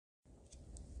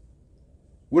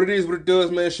What it is, what it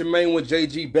does, man. Shemaine with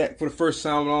JG back for the first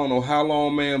time in I don't know how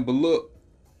long, man. But look,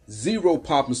 zero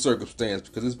pomp and circumstance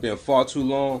because it's been far too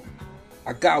long.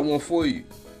 I got one for you.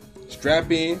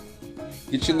 Strap in,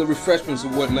 get your little refreshments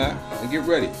and whatnot, and get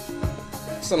ready.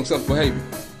 Some acceptable behavior.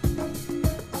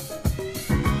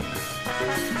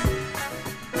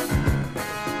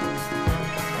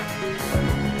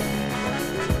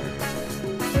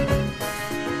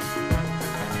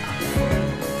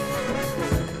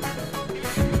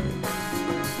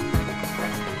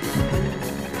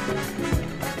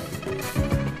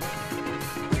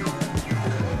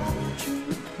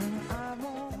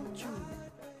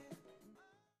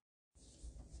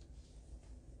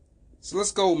 So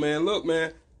let's go, man. Look,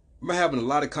 man, I've been having a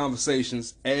lot of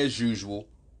conversations as usual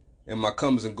in my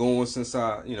comings and goings since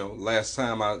last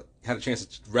time I had a chance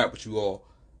to rap with you all.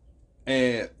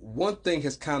 And one thing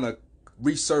has kind of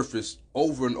resurfaced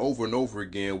over and over and over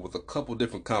again with a couple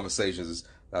different conversations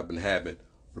that I've been having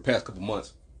for the past couple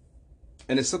months.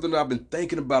 And it's something that I've been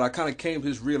thinking about. I kind of came to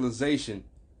this realization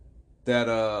that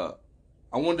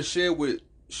I wanted to share with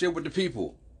the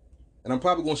people. And I'm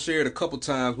probably going to share it a couple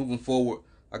times moving forward.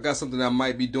 I got something that I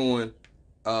might be doing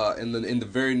in the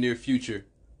very near future.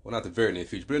 Well, not the very near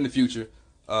future, but in the future.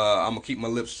 I'm going to keep my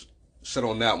lips shut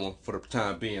on that one for the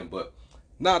time being. But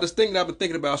this thing that I've been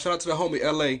thinking about, shout out to the homie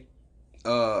LA,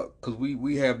 because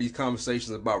we have these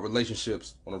conversations about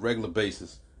relationships on a regular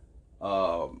basis.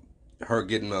 Her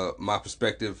getting my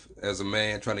perspective as a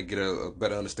man, trying to get a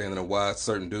better understanding of why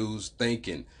certain dudes think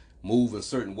and move in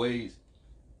certain ways.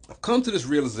 I've come to this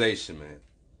realization, man.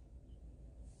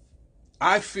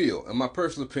 I feel, in my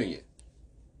personal opinion,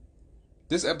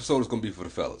 this episode is going to be for the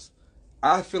fellas.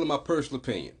 I feel, in my personal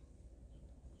opinion,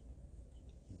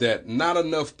 that not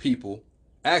enough people,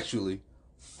 actually,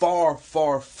 far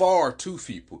too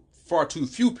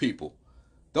few people,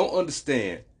 don't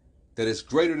understand that it's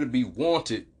greater to be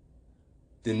wanted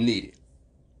than needed.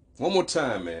 One more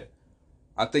time, man.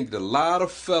 I think that a lot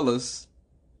of fellas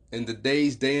in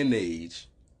today's day and age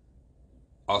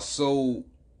are so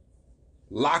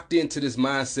locked into this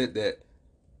mindset that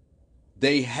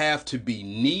they have to be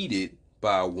needed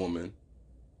by a woman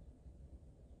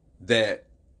that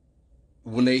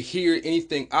when they hear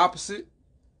anything opposite,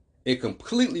 it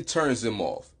completely turns them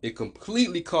off. It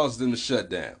completely causes them to shut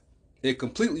down. It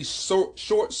completely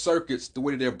short circuits the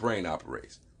way their brain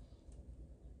operates.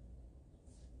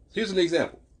 Here's an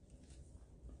example.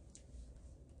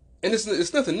 And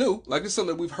it's nothing new. Like, it's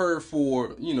something that we've heard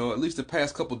for, at least the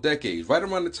past couple decades. Right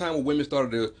around the time when women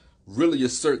started to really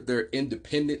assert their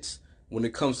independence when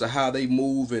it comes to how they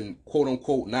move and, quote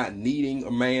unquote, not needing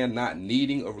a man, not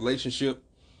needing a relationship.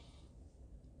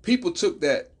 People took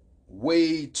that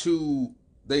way too,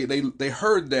 they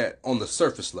heard that on the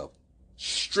surface level,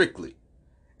 strictly,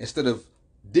 instead of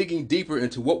digging deeper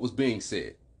into what was being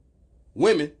said.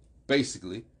 Women,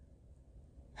 basically,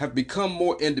 have become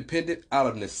more independent out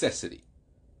of necessity,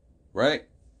 right?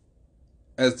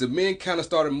 As the men kind of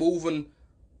started moving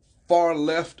far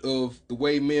left of the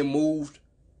way men moved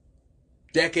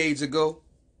decades ago,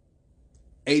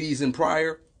 80s and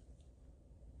prior,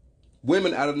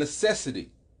 women out of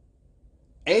necessity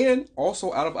and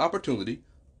also out of opportunity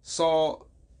saw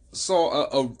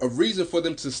a reason for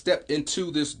them to step into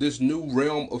this new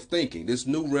realm of thinking, this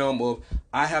new realm of,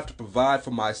 I have to provide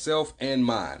for myself and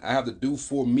mine. I have to do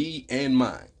for me and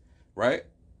mine, right?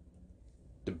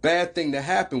 The bad thing that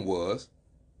happened was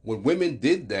when women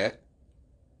did that,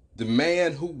 the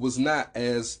man who was not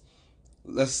as,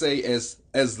 let's say, as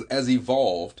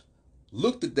evolved,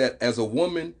 looked at that as a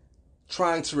woman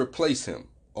trying to replace him.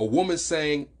 A woman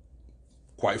saying,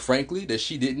 quite frankly, that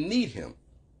she didn't need him.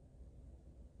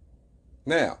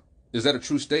 Now, is that a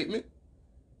true statement?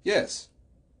 Yes.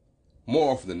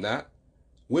 More often than not,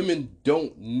 women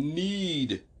don't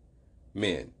need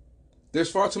men.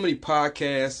 There's far too many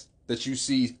podcasts that you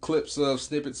see clips of,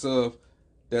 snippets of,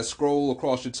 that scroll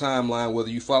across your timeline,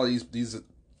 whether you follow these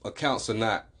accounts or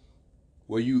not,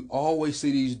 where you always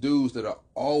see these dudes that are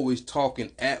always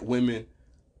talking at women,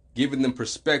 giving them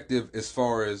perspective as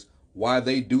far as why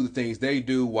they do the things they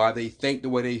do, why they think the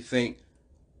way they think.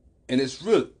 And it's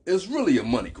really a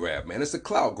money grab, man. It's a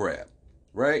clout grab,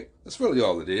 right? That's really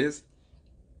all it is.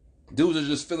 Dudes are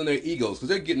just feeling their egos because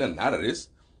they're getting nothing out of this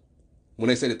when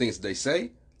they say the things that they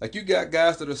say. Like, you got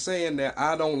guys that are saying that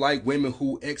I don't like women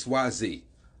who XYZ.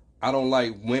 I don't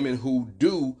like women who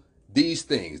do these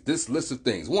things, this list of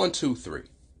things, 1, 2, 3,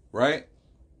 right?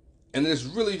 And it's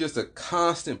really just a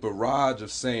constant barrage of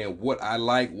saying what I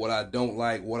like, what I don't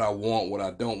like, what I want, what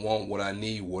I don't want, what I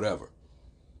need, whatever.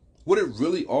 What it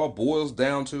really all boils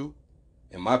down to,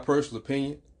 in my personal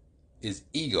opinion, is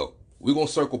ego. We're going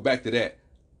to circle back to that.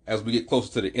 as we get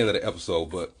closer to the end of the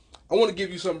episode. But I want to give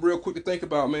you something real quick to think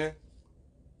about, man.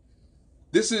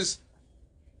 This is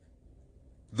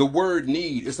the word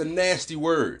need. It's a nasty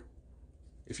word.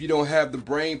 If you don't have the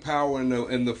brain power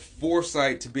and the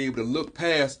foresight to be able to look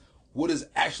past what is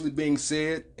actually being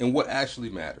said and what actually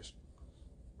matters.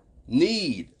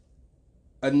 Need.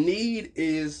 A need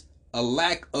is a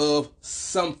lack of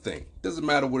something. Doesn't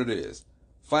matter what it is.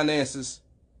 Finances,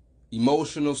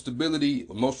 emotional stability,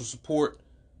 emotional support,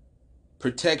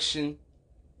 protection,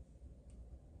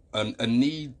 a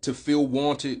need to feel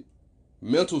wanted,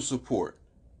 mental support.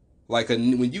 Like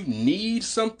when you need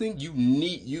something,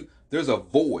 there's a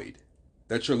void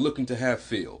that you're looking to have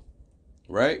filled,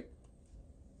 right?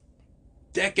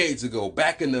 Decades ago,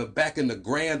 back in the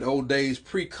grand old days,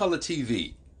 pre-color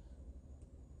TV,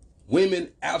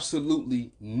 women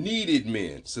absolutely needed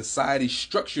men. Society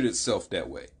structured itself that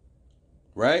way,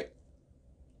 right?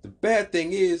 The bad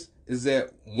thing is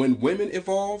that when women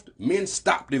evolved, men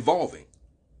stopped evolving.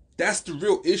 That's the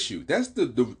real issue. That's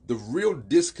the real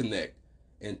disconnect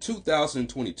in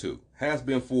 2022. Has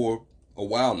been for a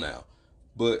while now.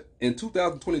 But in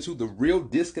 2022, the real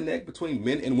disconnect between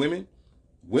men and women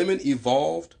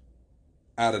evolved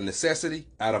out of necessity,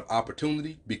 out of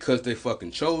opportunity, because they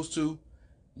fucking chose to.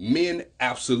 Men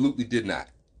absolutely did not.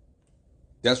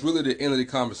 That's really the end of the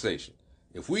conversation.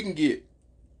 If we can get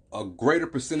a greater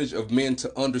percentage of men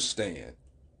to understand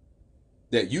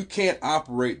that you can't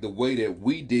operate the way that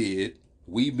we did,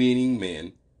 we meaning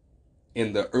men,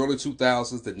 in the early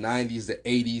 2000s, the 90s, the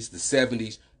 80s, the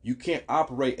 70s, you can't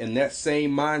operate in that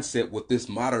same mindset with this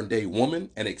modern day woman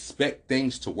and expect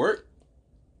things to work.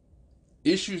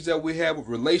 Issues that we have with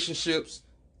relationships,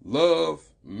 love,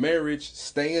 marriage,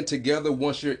 staying together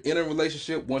once you're in a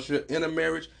relationship, once you're in a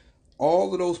marriage,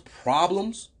 all of those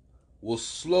problems will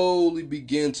slowly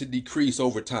begin to decrease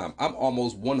over time. I'm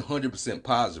almost 100%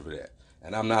 positive of that.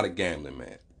 And I'm not a gambling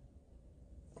man.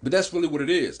 But that's really what it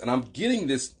is. And I'm getting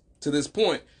this to this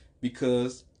point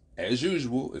because, as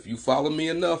usual, if you follow me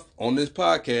enough on this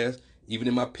podcast, even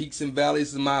in my peaks and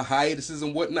valleys and my hiatuses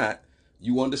and whatnot,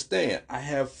 you understand. I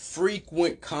have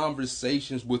frequent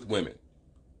conversations with women.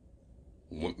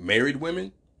 Married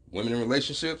women, women in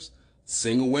relationships,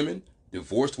 single women,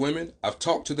 divorced women. I've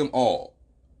talked to them all.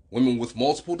 Women with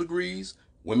multiple degrees,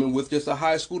 women with just a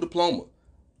high school diploma.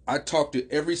 I talk to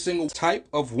every single type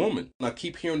of woman. And I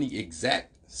keep hearing the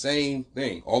exact same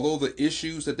thing. Although the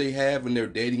issues that they have in their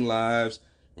dating lives,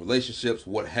 relationships,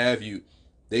 what have you,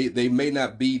 they may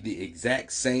not be the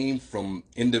exact same from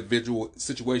individual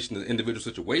situation to individual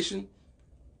situation.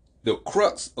 The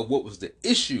crux of what was the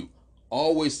issue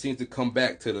always seems to come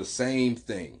back to the same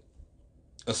thing.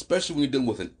 Especially when you're dealing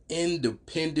with an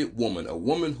independent woman, a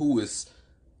woman who is,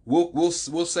 we'll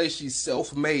say she's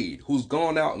self-made, who's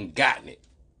gone out and gotten it,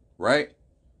 right?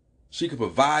 She can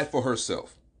provide for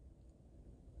herself.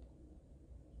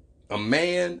 A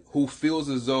man who feels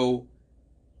as though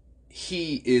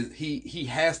he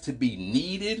has to be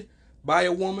needed by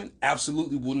a woman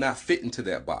absolutely will not fit into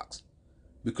that box.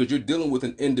 Because you're dealing with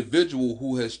an individual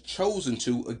who has chosen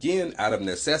to, again, out of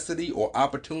necessity or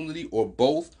opportunity or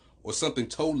both or something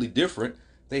totally different,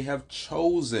 they have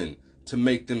chosen to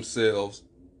make themselves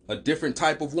a different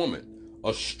type of woman,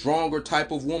 a stronger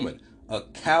type of woman, a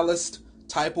calloused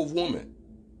type of woman,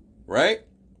 right?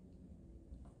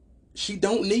 She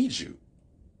don't need you.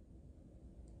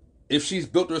 If she's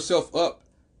built herself up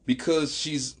because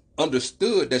she's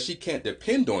understood that she can't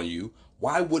depend on you,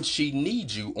 why would she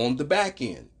need you on the back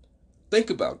end? Think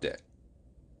about that.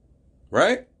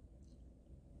 Right?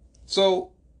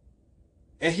 So,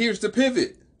 and here's the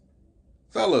pivot.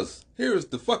 Fellas, here's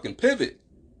the fucking pivot.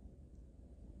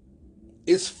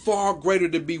 It's far greater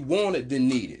to be wanted than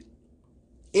needed.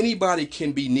 Anybody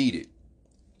can be needed.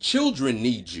 Children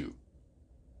need you.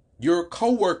 Your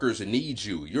coworkers need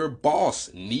you. Your boss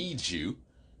needs you.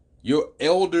 Your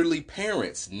elderly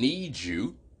parents need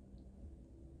you.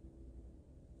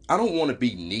 I don't want to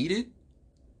be needed.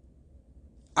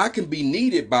 I can be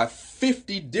needed by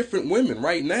 50 different women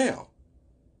right now.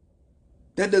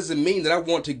 That doesn't mean that I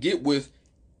want to get with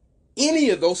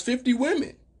any of those 50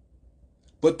 women.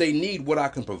 But they need what I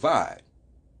can provide.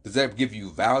 Does that give you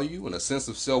value and a sense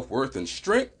of self-worth and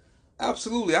strength?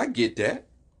 Absolutely, I get that.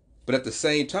 But at the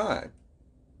same time,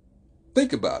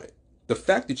 think about it. The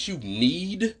fact that you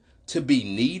need to be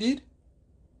needed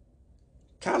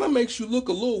kind of makes you look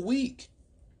a little weak.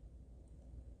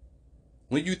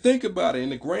 When you think about it in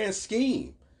the grand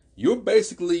scheme, you're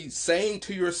basically saying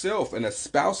to yourself and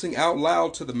espousing out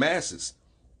loud to the masses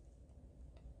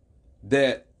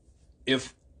that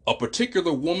if a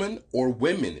particular woman or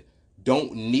women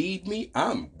don't need me,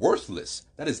 I'm worthless.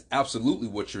 That is absolutely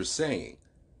what you're saying.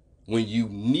 When you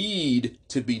need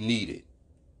to be needed.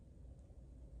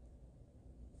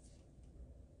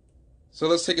 So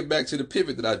let's take it back to the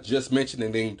pivot that I just mentioned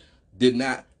and then did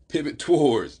not pivot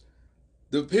towards.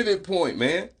 The pivot point,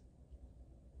 man.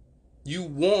 You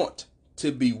want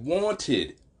to be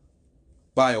wanted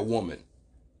by a woman.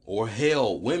 Or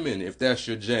hell, women, if that's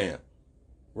your jam.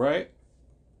 Right?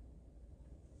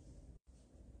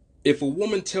 If a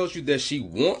woman tells you that she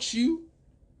wants you,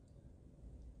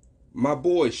 my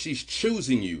boy, she's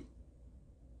choosing you.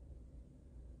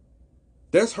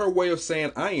 That's her way of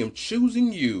saying, I am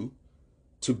choosing you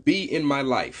to be in my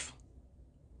life.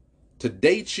 To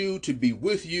date you, to be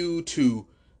with you, to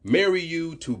marry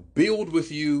you, to build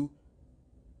with you.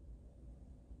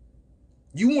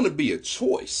 You want to be a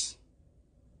choice.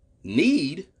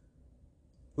 Need?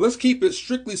 Let's keep it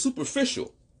strictly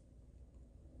superficial.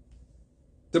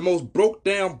 The most broke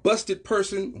down, busted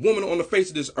woman on the face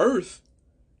of this earth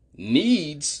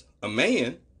needs a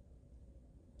man.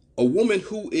 A woman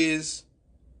who is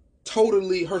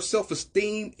totally, her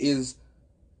self-esteem is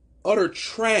utter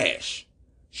trash.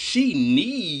 She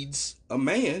needs a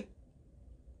man.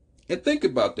 And think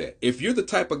about that. If you're the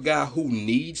type of guy who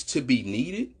needs to be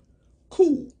needed,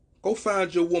 cool. Go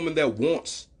find your woman that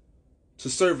wants to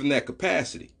serve in that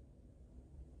capacity.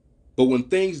 But when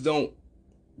things don't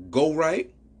go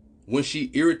right, when she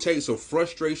irritates or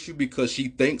frustrates you because she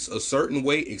thinks a certain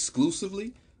way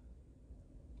exclusively,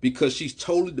 because she's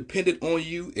totally dependent on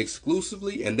you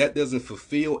exclusively, and that doesn't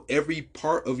fulfill every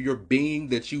part of your being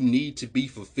that you need to be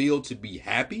fulfilled to be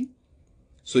happy,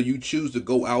 so you choose to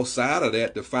go outside of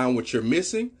that to find what you're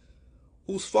missing,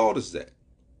 whose fault is that?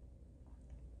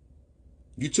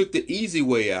 You took the easy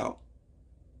way out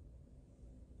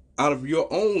of your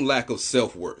own lack of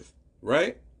self-worth,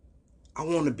 right? I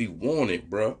want to be wanted,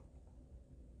 bro.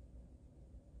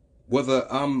 Whether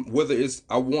it's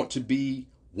I want to be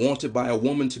wanted by a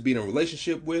woman to be in a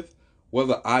relationship with,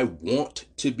 whether I want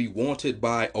to be wanted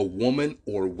by a woman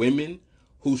or women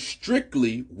who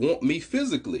strictly want me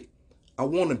physically. I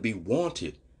want to be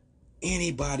wanted.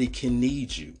 Anybody can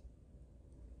need you.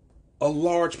 A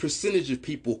large percentage of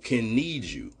people can need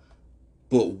you,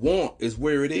 but want is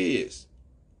where it is.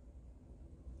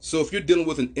 So if you're dealing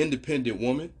with an independent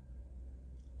woman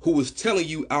who is telling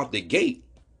you out the gate,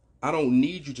 I don't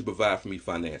need you to provide for me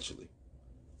financially.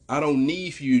 I don't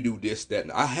need for you to do this, that,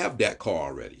 and I have that car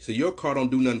already. So your car don't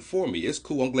do nothing for me. It's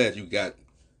cool. I'm glad you got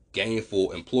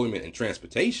gainful employment and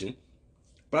transportation,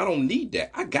 but I don't need that.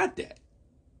 I got that.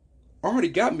 I already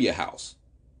got me a house.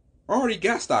 I already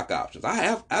got stock options. I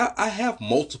have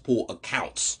multiple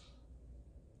accounts.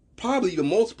 Probably even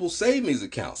multiple savings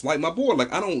accounts. Like my boy,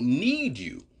 like I don't need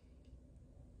you.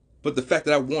 But the fact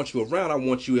that I want you around, I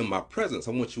want you in my presence.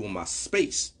 I want you in my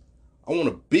space. I want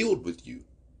to build with you.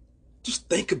 Just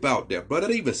think about that, bro. That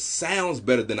even sounds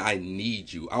better than I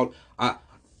need you.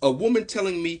 A woman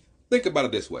telling me, think about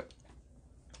it this way.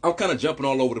 I'm kind of jumping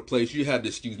all over the place. You have to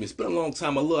excuse me. It's been a long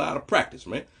time. I'm a little out of practice,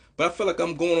 man. But I feel like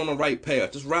I'm going on the right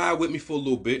path. Just ride with me for a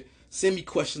little bit. Send me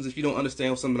questions if you don't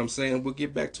understand something I'm saying. We'll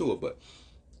get back to it. But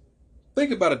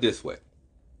think about it this way.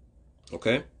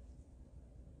 Okay?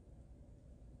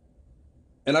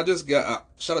 And I just got,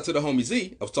 shout out to the homie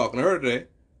Z. I was talking to her today.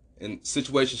 And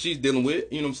situation she's dealing with,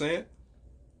 you know what I'm saying?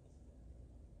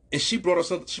 And she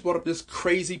brought up this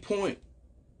crazy point.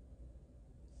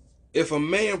 If a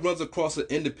man runs across an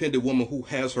independent woman who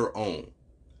has her own,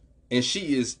 and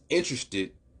she is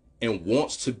interested and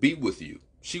wants to be with you,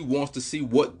 she wants to see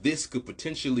what this could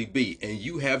potentially be, and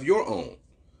you have your own,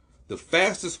 the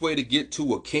fastest way to get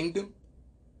to a kingdom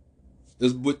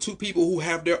is with two people who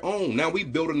have their own. Now we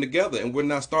building together, and we're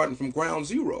not starting from ground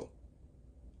zero.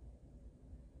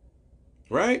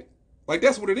 Right? Like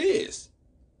that's what it is.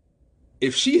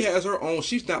 If she has her own,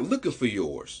 she's not looking for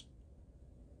yours.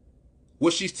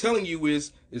 What she's telling you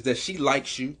is that she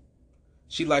likes you.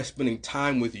 She likes spending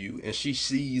time with you, and she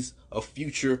sees a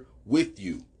future with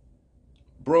you.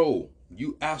 Bro,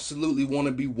 you absolutely want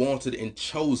to be wanted and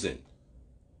chosen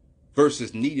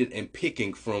versus needed and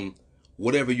picking from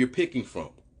whatever you're picking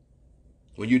from.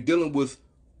 When you're dealing with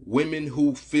women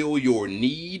who feel your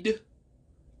need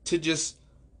to just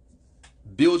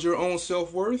build your own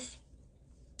self-worth,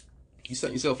 you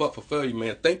set yourself up for failure,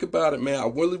 man. Think about it, man. I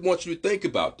really want you to think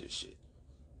about this shit.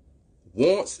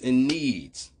 Wants and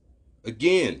needs.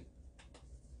 Again,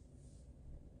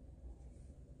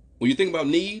 when you think about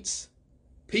needs,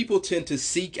 people tend to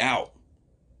seek out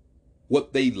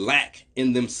what they lack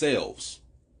in themselves.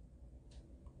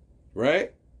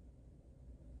 Right?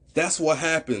 That's what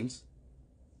happens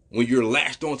when you're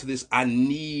latched onto this I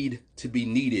need to be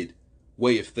needed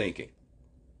way of thinking.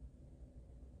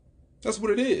 That's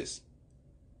what it is.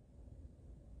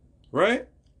 Right?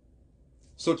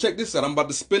 So check this out. I'm about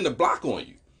to spin the block on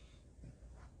you.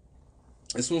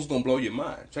 This one's going to blow your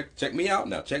mind. Check me out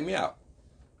now. Check me out.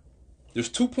 There's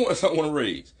 2 points I want to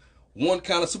raise. One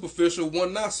kind of superficial,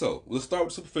 one not so. Let's start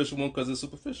with the superficial one because it's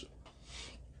superficial.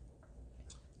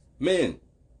 Men,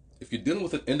 if you're dealing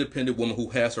with an independent woman who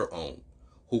has her own,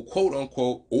 who quote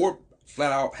unquote or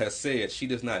flat out has said she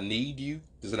does not need you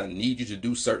to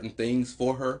do certain things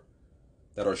for her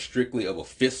that are strictly of a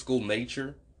fiscal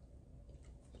nature,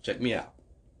 check me out.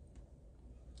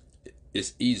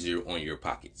 It's easier on your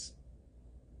pockets.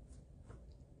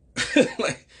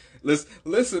 Like,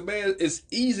 listen, man, it's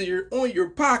easier on your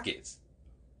pockets.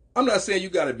 I'm not saying you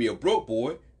got to be a broke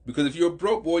boy, because if you're a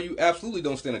broke boy, you absolutely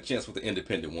don't stand a chance with an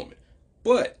independent woman.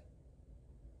 But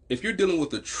if you're dealing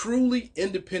with a truly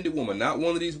independent woman, not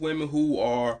one of these women who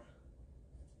are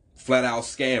flat out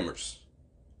scammers,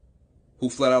 who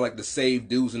flat out like to save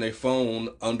dudes in their phone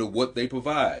under what they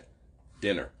provide.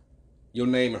 Dinner. Your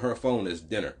name in her phone is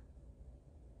dinner.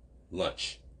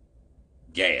 Lunch.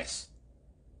 Gas.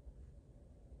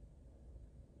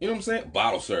 You know what I'm saying?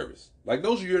 Bottle service. Like,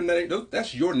 those are your name.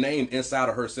 That's your name inside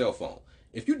of her cell phone.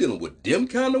 If you're dealing with them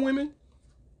kind of women,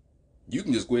 you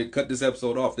can just go ahead and cut this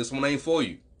episode off. This one ain't for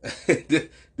you.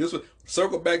 This one,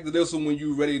 circle back to this one when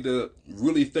you're ready to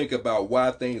really think about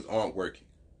why things aren't working.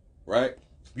 Right?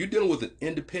 If you're dealing with an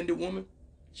independent woman,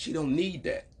 she don't need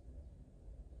that.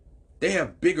 They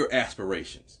have bigger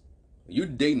aspirations. You're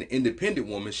dating an independent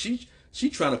woman, she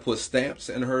trying to put stamps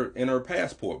in her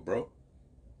passport, bro.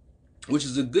 Which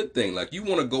is a good thing. Like, you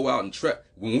want to go out and try.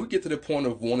 When we get to the point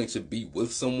of wanting to be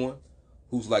with someone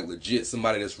who's like legit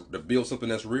somebody that's to build something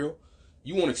that's real,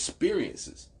 you want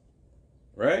experiences,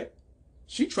 right?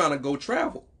 She trying to go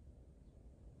travel.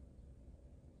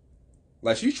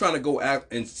 Like, she's trying to go out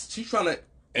and she's trying to,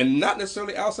 and not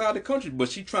necessarily outside the country, but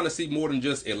she's trying to see more than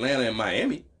just Atlanta and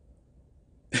Miami.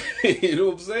 You know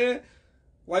what I'm saying?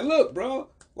 Like, look, bro.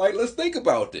 Like, let's think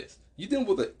about this. You dealing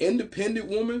with an independent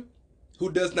woman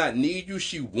who does not need you,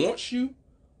 she wants you.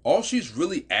 All she's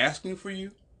really asking for you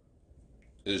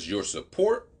is your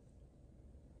support,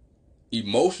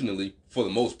 emotionally, for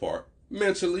the most part,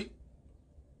 mentally,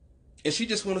 and she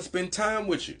just want to spend time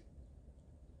with you.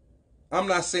 I'm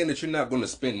not saying that you're not going to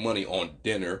spend money on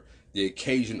dinner, the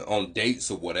occasion on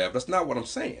dates or whatever. That's not what I'm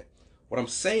saying. What I'm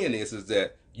saying is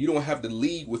that you don't have to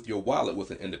lead with your wallet with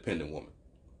an independent woman.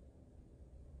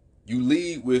 You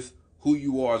lead with who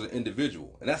you are as an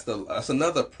individual. And that's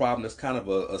another problem that's kind of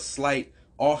a slight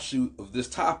offshoot of this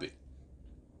topic.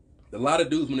 A lot of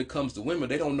dudes, when it comes to women,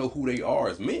 they don't know who they are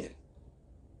as men.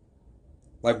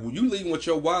 Like, when you leading with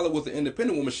your wallet with an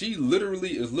independent woman, she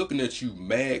literally is looking at you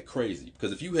mad crazy.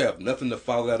 Because if you have nothing to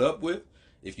follow that up with,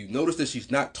 if you notice that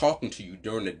she's not talking to you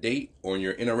during the date or in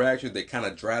your interactions, they kind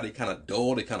of dry, they kind of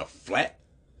dull, they kind of flat.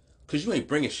 Because you ain't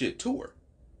bringing shit to her.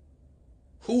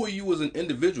 Who are you as an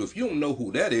individual? If you don't know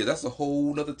who that is, that's a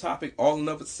whole nother topic all in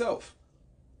of itself.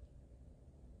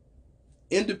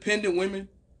 Independent women,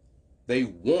 they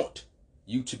want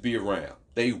you to be around.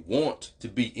 They want to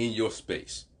be in your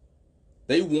space.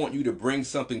 They want you to bring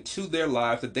something to their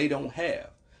lives that they don't have.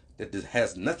 That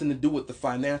has nothing to do with the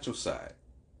financial side.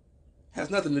 Has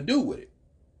nothing to do with it.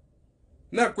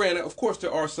 Now, granted, of course,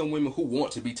 there are some women who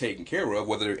want to be taken care of,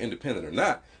 whether they're independent or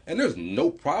not. And there's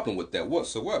no problem with that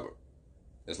whatsoever.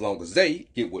 As long as they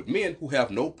get with men who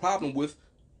have no problem with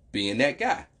being that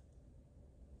guy.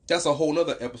 That's a whole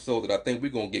nother episode that I think we're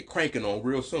going to get cranking on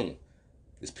real soon.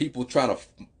 It's people trying to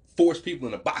force people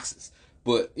into boxes.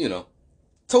 But, you know,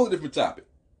 totally different topic.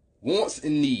 Wants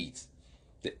and needs.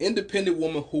 The independent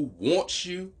woman who wants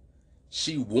you,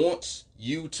 she wants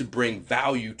you to bring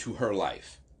value to her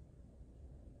life.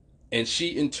 And she,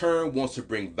 in turn, wants to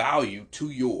bring value to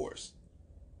yours.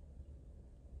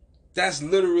 That's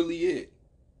literally it.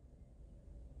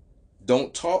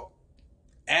 Don't talk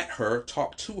at her,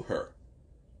 talk to her.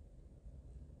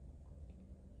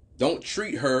 Don't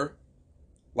treat her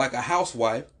like a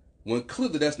housewife when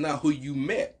clearly that's not who you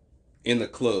met in the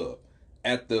club,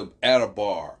 at a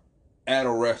bar, at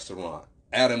a restaurant,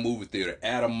 at a movie theater,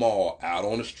 at a mall, out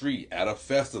on the street, at a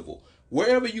festival,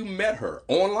 wherever you met her,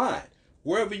 online,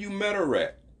 wherever you met her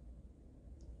at.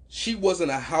 She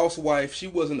wasn't a housewife. She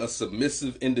wasn't a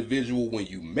submissive individual when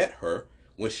you met her,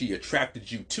 when she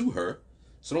attracted you to her.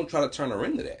 So don't try to turn her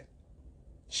into that.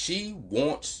 She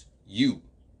wants you.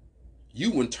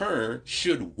 You, in turn,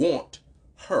 should want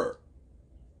her.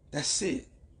 That's it.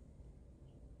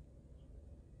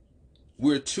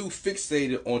 We're too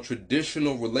fixated on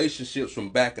traditional relationships from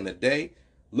back in the day.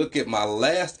 Look at my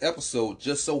last episode,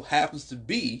 just so happens to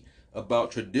be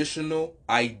about traditional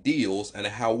ideals and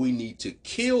how we need to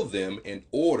kill them in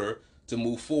order to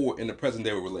move forward in the present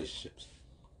day relationships.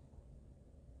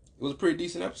 It was a pretty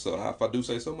decent episode, if I do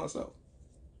say so myself.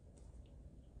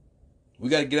 We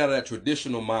got to get out of that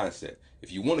traditional mindset.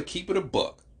 If you want to keep it a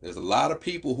buck, there's a lot of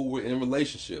people who were in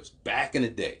relationships back in the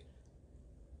day.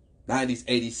 90s,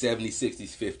 80s, 70s,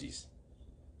 60s, 50s.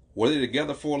 Were they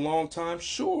together for a long time?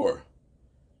 Sure.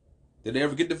 Did they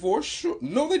ever get divorced? Sure.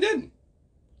 No, they didn't.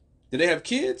 Did they have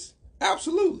kids?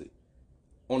 Absolutely.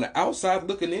 On the outside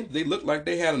looking in, they looked like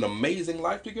they had an amazing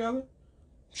life together?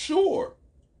 Sure.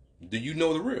 Do you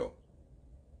know the real?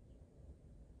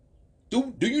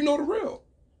 Do you know the real?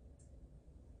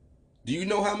 Do you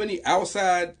know how many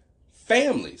outside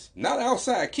families, not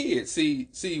outside kids? See,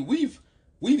 we've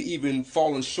even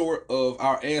fallen short of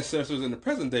our ancestors in the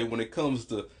present day when it comes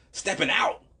to stepping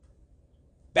out.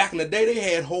 Back in the day, they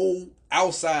had whole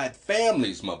outside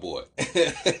families, my boy.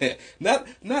 not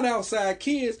outside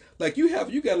kids. Like you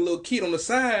got a little kid on the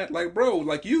side, like bro,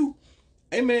 like you,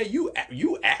 hey man,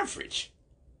 you average.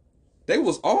 They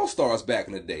was all-stars back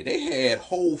in the day. They had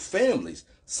whole families,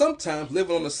 sometimes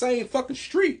living on the same fucking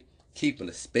street, keeping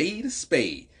a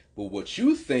spade. But what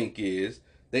you think is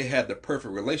they had the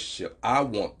perfect relationship. I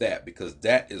want that because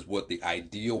that is what the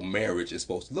ideal marriage is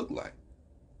supposed to look like.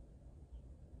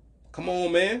 Come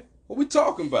on, man. What we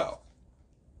talking about?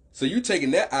 So you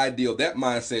taking that ideal, that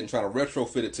mindset, and trying to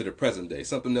retrofit it to the present day.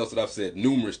 Something else that I've said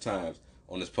numerous times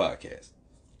on this podcast.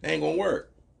 It ain't gonna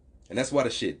work. And that's why the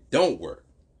shit don't work.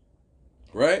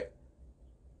 Right?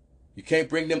 You can't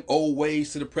bring them old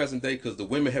ways to the present day because the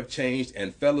women have changed.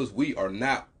 And fellas, we are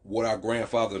not what our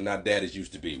grandfathers and our daddies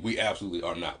used to be. We absolutely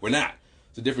are not. We're not.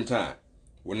 It's a different time.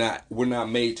 We're not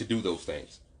made to do those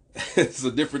things. It's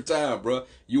a different time, bro.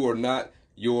 You are not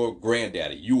your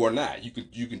granddaddy. You are not.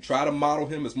 You can try to model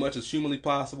him as much as humanly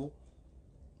possible,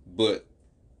 but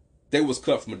they was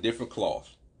cut from a different cloth,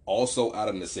 also out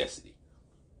of necessity.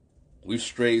 We've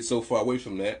strayed so far away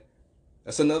from that.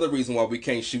 That's another reason why we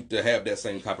can't shoot to have that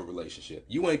same type of relationship.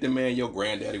 You ain't the man your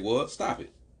granddaddy was. Stop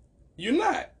it. You're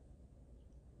not.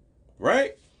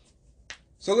 Right?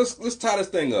 So let's tie this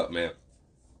thing up, man.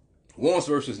 Wants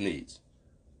versus needs.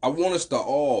 I want us to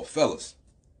all, fellas,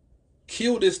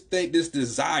 kill this thing, this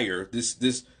desire,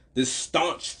 this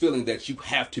staunch feeling that you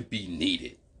have to be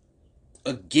needed.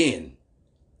 Again,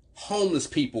 homeless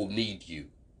people need you.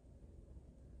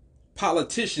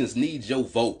 Politicians need your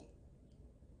vote.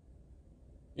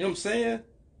 You know what I'm saying?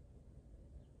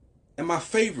 And my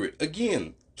favorite,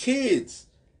 again, kids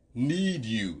need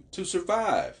you to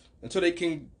survive until they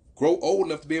can grow old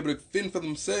enough to be able to fend for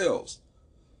themselves.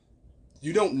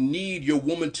 You don't need your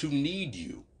woman to need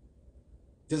you.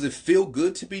 Does it feel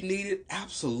good to be needed?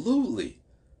 Absolutely.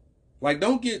 Like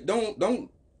don't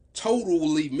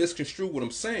totally misconstrue what I'm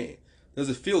saying. Does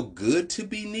it feel good to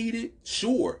be needed?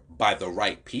 Sure, by the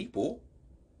right people.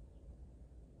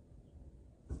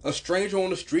 A stranger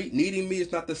on the street needing me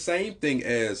is not the same thing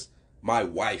as my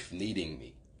wife needing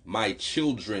me, my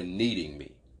children needing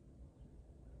me.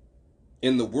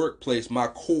 In the workplace, my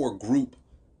core group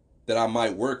that I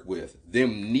might work with,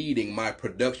 them needing my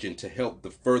production to help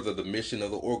further the mission of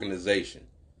the organization.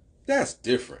 That's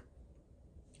different.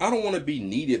 I don't want to be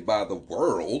needed by the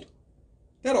world.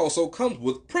 That also comes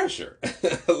with pressure,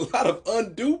 a lot of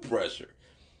undue pressure.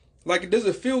 Like, does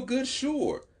it feel good?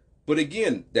 Sure. But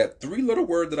again, that three-letter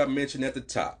word that I mentioned at the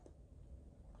top,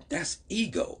 that's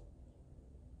ego.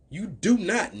 You do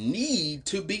not need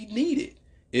to be needed.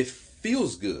 It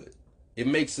feels good. It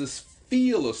makes us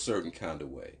feel a certain kind of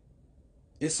way.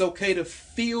 It's okay to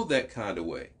feel that kind of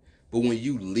way. But when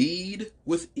you lead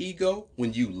with ego,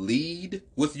 when you lead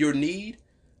with your need,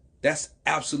 that's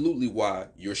absolutely why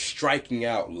you're striking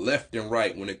out left and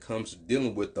right when it comes to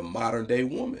dealing with the modern day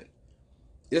woman.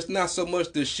 It's not so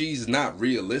much that she's not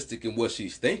realistic in what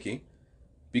she's thinking,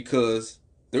 because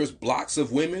there's blocks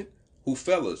of women who,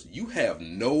 fellas, you have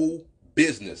no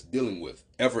business dealing with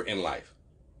ever in life.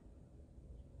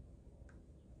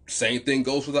 Same thing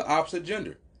goes for the opposite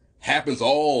gender. Happens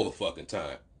all the fucking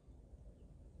time.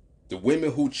 The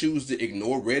women who choose to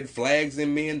ignore red flags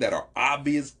in men that are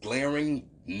obvious, glaring,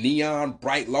 neon,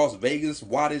 bright Las Vegas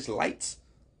wattage lights.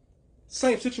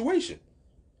 Same situation.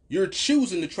 You're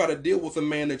choosing to try to deal with a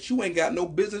man that you ain't got no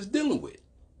business dealing with.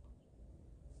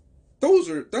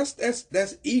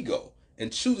 That's ego,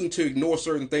 and choosing to ignore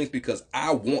certain things because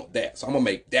I want that, so I'm gonna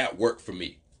make that work for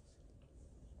me.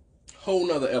 Whole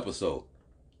nother episode.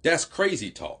 That's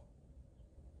crazy talk.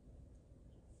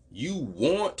 You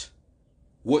want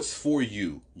what's for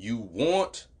you. You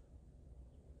want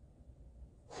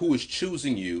who is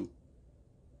choosing you,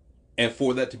 and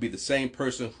for that to be the same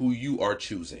person who you are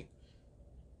choosing.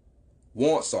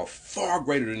 wants are far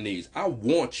greater than needs. I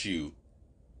Want You,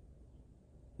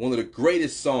 one of the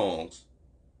greatest songs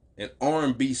in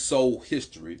R&B soul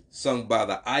history, sung by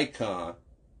the icon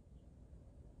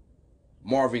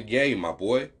Marvin Gaye, my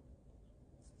boy.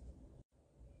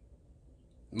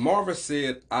 Marvin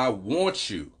said, I want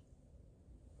you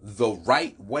the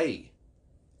right way.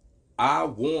 I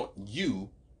want you,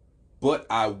 but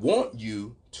I want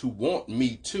you to want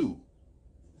me too.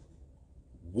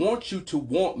 Want you to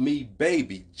want me,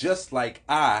 baby, just like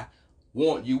I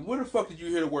want you. Where the fuck did you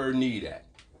hear the word need at?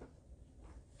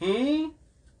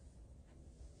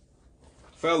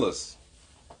 Fellas,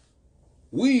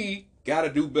 we gotta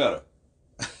do better.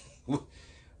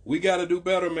 We gotta do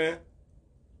better, man.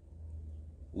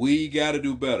 We gotta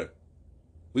do better.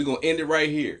 We're gonna end it right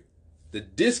here. The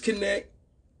disconnect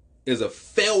is a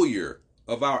failure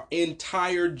of our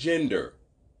entire gender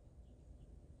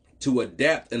to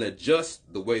adapt and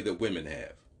adjust the way that women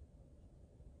have.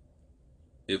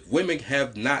 If women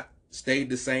have not stayed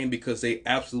the same because they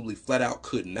absolutely flat out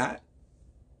could not,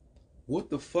 what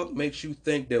the fuck makes you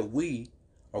think that we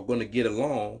are going to get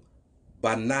along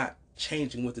by not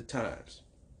changing with the times?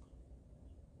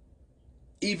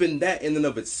 Even that in and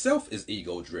of itself is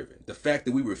ego driven. The fact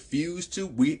that we refuse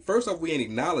to, first off, we ain't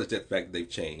acknowledged that fact that they've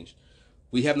changed.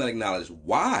 We have not acknowledged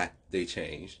why they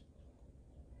changed.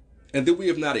 And then we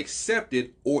have not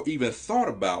accepted or even thought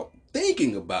about,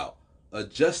 thinking about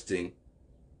adjusting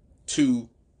to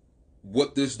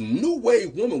what this new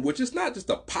wave woman, which is not just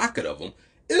a pocket of them,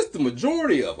 it's the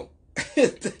majority of them.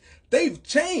 They've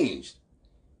changed.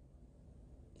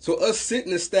 So us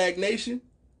sitting in stagnation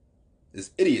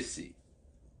is idiocy.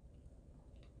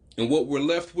 And what we're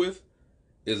left with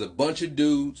is a bunch of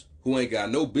dudes who ain't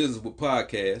got no business with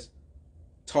podcasts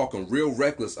talking real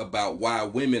reckless about why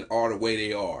women are the way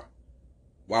they are.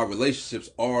 Why relationships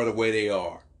are the way they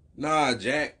are. Nah,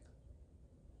 Jack.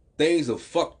 Things are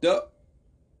fucked up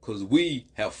because we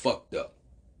have fucked up.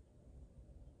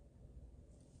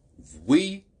 If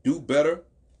we do better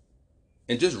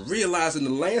and just realizing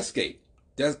the landscape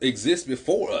that exists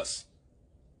before us,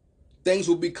 things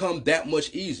will become that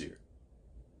much easier.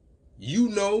 You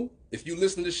know, if you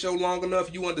listen to the show long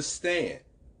enough, you understand.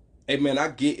 Hey man, I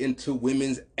get into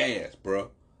women's ass,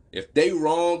 bro. If they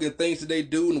wrong in things that they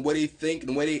do and the way they think and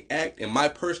the way they act, in my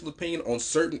personal opinion, on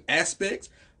certain aspects,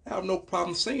 I have no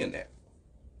problem saying that.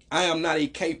 I am not a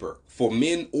caper for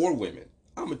men or women.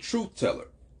 I'm a truth teller.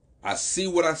 I see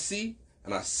what I see,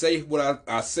 and I say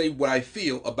what I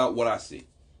feel about what I see.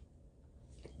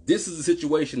 This is a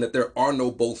situation that there are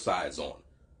no both sides on.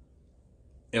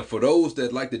 And for those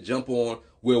that like to jump on,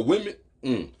 well, women,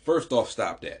 first off,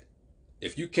 stop that.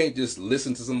 If you can't just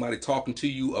listen to somebody talking to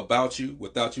you about you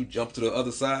without you jump to the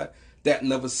other side, that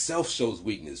in of itself shows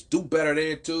weakness. Do better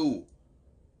there too.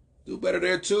 Do better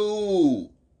there too.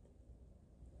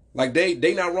 Like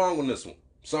they not wrong on this one.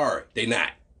 Sorry, they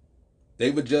not.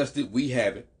 They've adjusted. We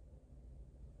haven't.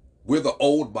 We're the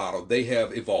old model. They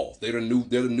have evolved. They're the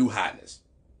new hotness.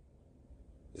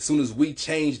 As soon as we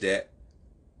change that,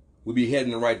 we'll be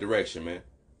heading in the right direction, man.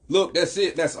 Look, that's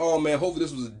it. That's all, man. Hopefully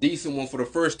this was a decent one for the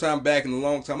first time back in a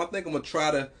long time. I think I'm going to try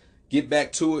to get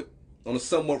back to it on a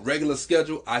somewhat regular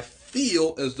schedule. I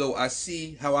feel as though I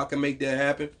see how I can make that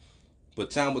happen.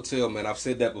 But time will tell, man. I've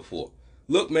said that before.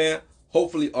 Look, man,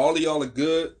 hopefully all of y'all are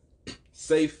good,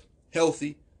 safe,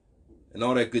 healthy, and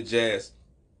all that good jazz.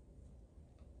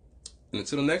 And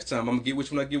until the next time, I'm going to get with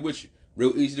you when I get with you.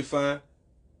 Real easy to find.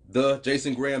 The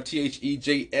Jason Graham,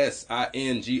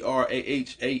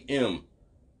 TheJSingraham.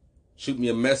 Shoot me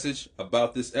a message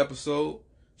about this episode.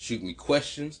 Shoot me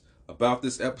questions about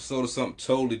this episode or something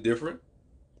totally different.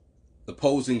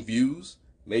 Opposing views.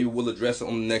 Maybe we'll address it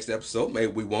on the next episode.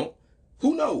 Maybe we won't.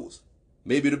 Who knows?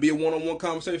 Maybe it'll be a one-on-one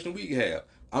conversation we can have.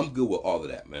 I'm good with all of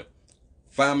that, man.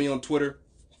 Find me on Twitter.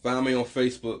 Find me on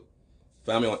Facebook.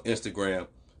 Find me on Instagram.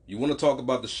 You want to talk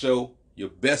about the show, your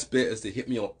best bet is to hit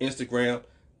me on Instagram.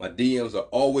 My DMs are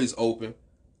always open.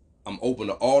 I'm open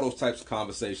to all those types of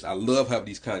conversations. I love having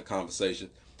these kind of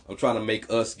conversations. I'm trying to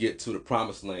make us get to the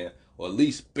promised land, or at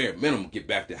least bare minimum get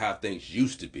back to how things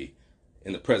used to be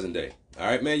in the present day. All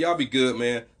right, man. Y'all be good,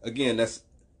 man. Again, that's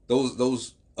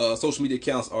those social media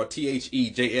accounts are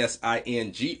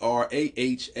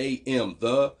TheJasingraham.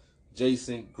 The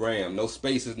Jason Graham. No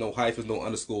spaces, no hyphens, no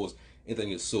underscores,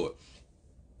 anything of the sort.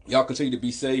 Y'all continue to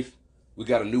be safe. We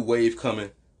got a new wave coming.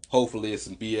 Hopefully it's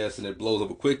some BS and it blows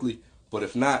over quickly. But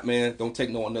if not, man, don't take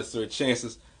no unnecessary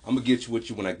chances. I'm going to get you with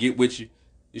you when I get with you.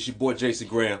 It's your boy Jason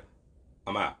Graham.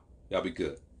 I'm out. Y'all be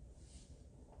good.